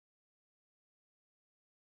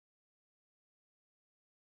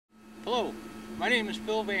Hello, my name is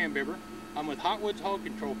Phil Van Bibber. I'm with Hotwoods Hog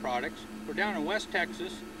Control Products. We're down in West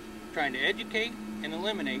Texas trying to educate and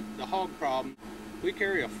eliminate the hog problem. We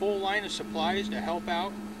carry a full line of supplies to help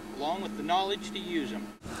out, along with the knowledge to use them.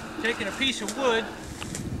 Taking a piece of wood,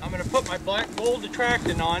 I'm going to put my black gold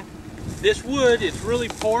attractant on. This wood is really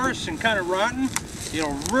porous and kind of rotten.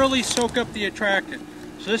 It'll really soak up the attractant.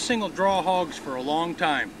 So this thing will draw hogs for a long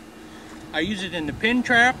time. I use it in the pin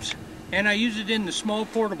traps and I use it in the small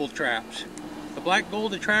portable traps. The black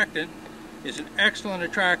gold attractant is an excellent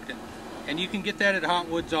attractant, and you can get that at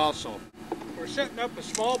Hotwoods also. We're setting up a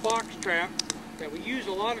small box trap that we use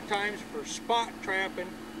a lot of times for spot trapping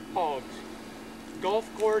hogs.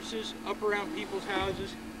 Golf courses, up around people's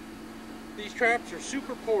houses. These traps are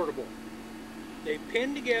super portable. They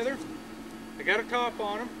pin together. I got a top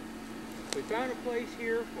on them. We found a place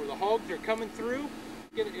here where the hogs are coming through.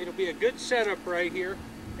 It'll be a good setup right here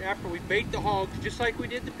after we bait the hogs, just like we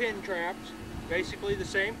did the pin traps. Basically the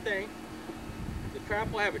same thing. The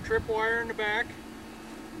trap will have a tripwire in the back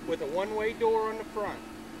with a one-way door on the front.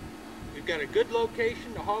 We've got a good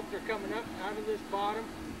location. The hogs are coming up out of this bottom,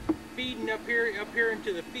 feeding up here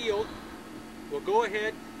into the field. We'll go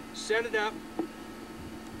ahead, set it up,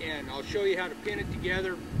 and I'll show you how to pin it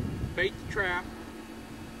together, bait the trap,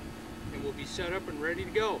 and we'll be set up and ready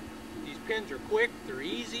to go. These pins are quick, they're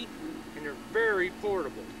easy, and they're very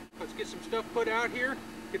portable. Let's get some stuff put out here,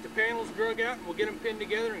 get the panels drug out, and we'll get them pinned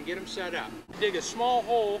together and get them set up. Dig a small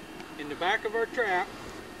hole in the back of our trap,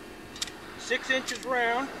 6 inches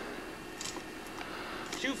round,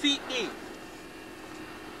 2 feet deep.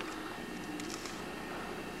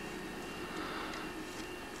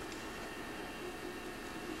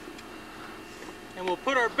 And we'll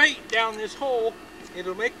put our bait down this hole.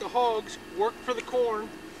 It'll make the hogs work for the corn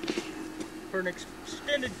for an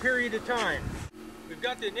extended period of time. We've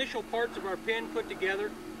got the initial parts of our pin put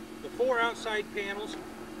together, the 4 outside panels,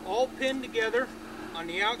 all pinned together on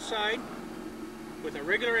the outside with a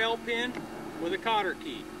regular L pin with a cotter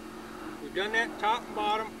key. We've done that top and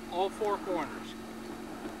bottom, all 4 corners.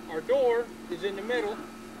 Our door is in the middle,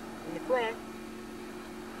 in the front,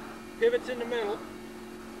 pivots in the middle,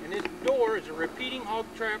 and this door is a repeating hog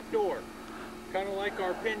trap door, kind of like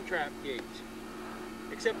our pin trap gates.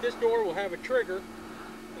 Except this door will have a trigger,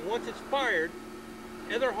 and once it's fired,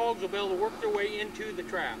 other hogs will be able to work their way into the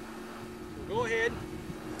trap. So go ahead,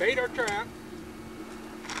 bait our trap.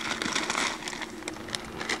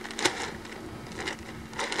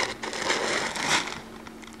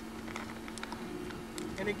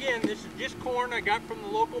 And again, this is just corn I got from the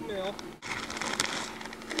local mill.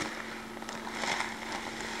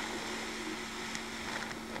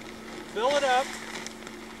 Fill it up,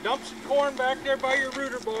 dump some corn back there by your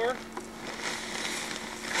rooter bar,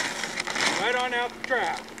 right on out the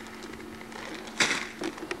trap.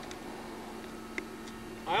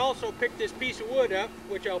 I also picked this piece of wood up,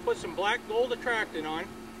 which I'll put some black gold attractant on,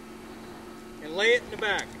 and lay it in the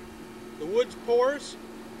back. The wood's porous,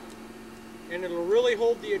 and it'll really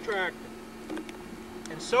hold the attractant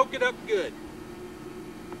and soak it up good.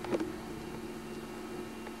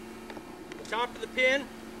 The top of the pin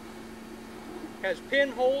has pin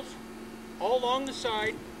holes all along the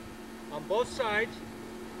side, on both sides.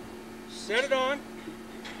 Set it on,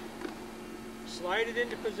 slide it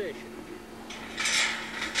into position.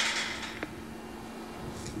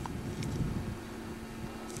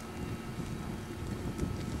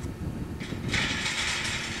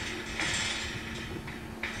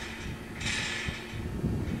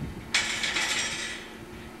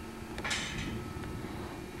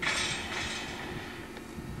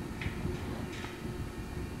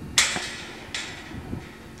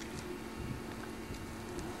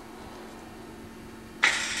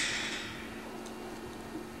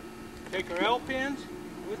 Take our L pins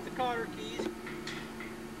with the cotter keys,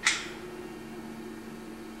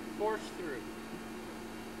 force through.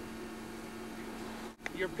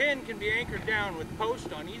 Your pin can be anchored down with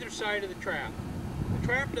posts on either side of the trap. The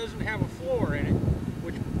trap doesn't have a floor in it,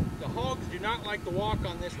 which the hogs do not like to walk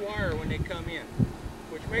on this wire when they come in,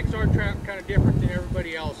 which makes our trap kind of different than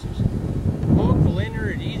everybody else's. Hogs will enter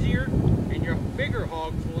it easier, and your bigger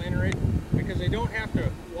hogs will enter it because they don't have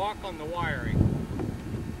to walk on the wiring.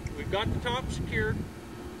 We've got the top secured,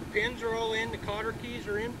 the pins are all in, the cotter keys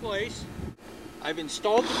are in place. I've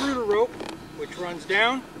installed the rooter rope, which runs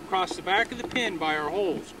down across the back of the pin by our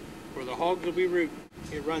holes, where the hogs will be rooted.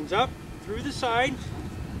 It runs up through the side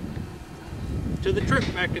to the trip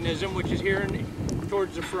mechanism, which is here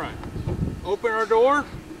towards the front. Open our door.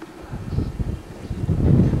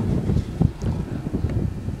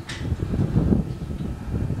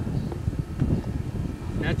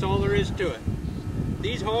 That's all there is to it.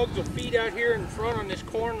 These hogs will feed out here in front on this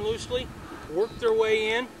corn loosely, work their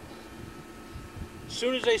way in. As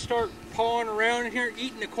soon as they start pawing around in here,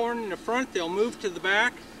 eating the corn in the front, they'll move to the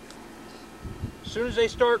back. As soon as they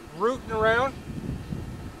start rooting around,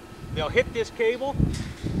 they'll hit this cable.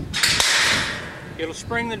 It'll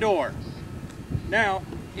spring the door. Now,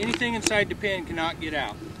 anything inside the pen cannot get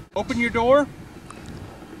out. Open your door,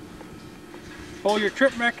 pull your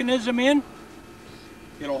trip mechanism in.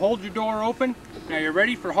 It'll hold your door open. Now you're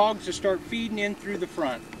ready for hogs to start feeding in through the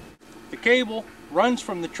front. The cable runs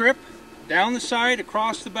from the trip down the side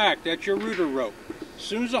across the back. That's your rooter rope. As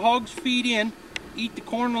soon as the hogs feed in, eat the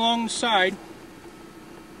corn along the side,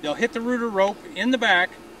 they'll hit the rooter rope in the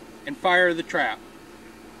back and fire the trap.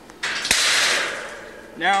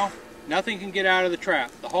 Now, nothing can get out of the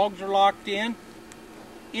trap. The hogs are locked in.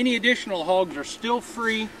 Any additional hogs are still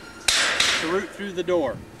free to root through the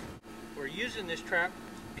door. We're using this trap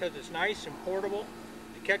because it's nice and portable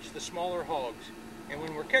to catch the smaller hogs. And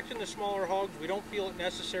when we're catching the smaller hogs, we don't feel it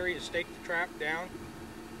necessary to stake the trap down.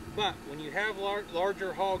 But when you have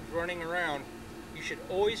larger hogs running around, you should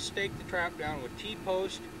always stake the trap down with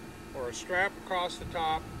T-post or a strap across the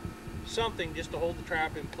top, something just to hold the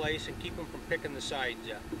trap in place and keep them from picking the sides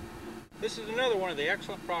up. This is another one of the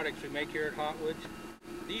excellent products we make here at Hotwoods.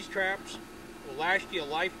 These traps will last you a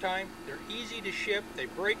lifetime. They're easy to ship. They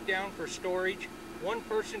break down for storage. One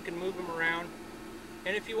person can move them around.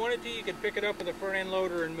 And if you wanted to, you could pick it up with a front end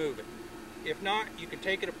loader and move it. If not, you can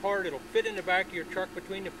take it apart. It'll fit in the back of your truck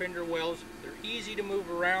between the fender wells. They're easy to move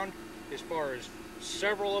around, as far as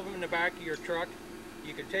several of them in the back of your truck.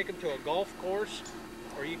 You can take them to a golf course,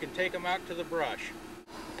 or you can take them out to the brush.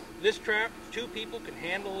 This trap, 2 people can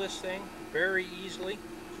handle this thing very easily.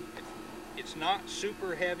 It's not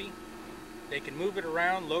super heavy. They can move it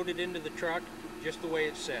around, load it into the truck, just the way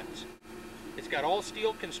it sets. It's got all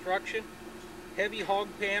steel construction, heavy hog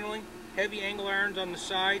paneling, heavy angle irons on the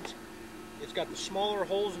sides. It's got the smaller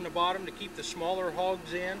holes in the bottom to keep the smaller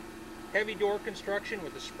hogs in. Heavy door construction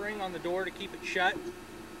with a spring on the door to keep it shut.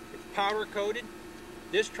 It's powder coated.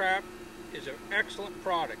 This trap is an excellent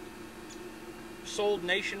product, sold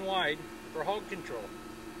nationwide for hog control.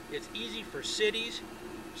 It's easy for cities,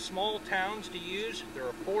 small towns to use.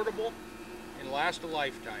 They're affordable and last a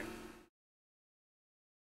lifetime.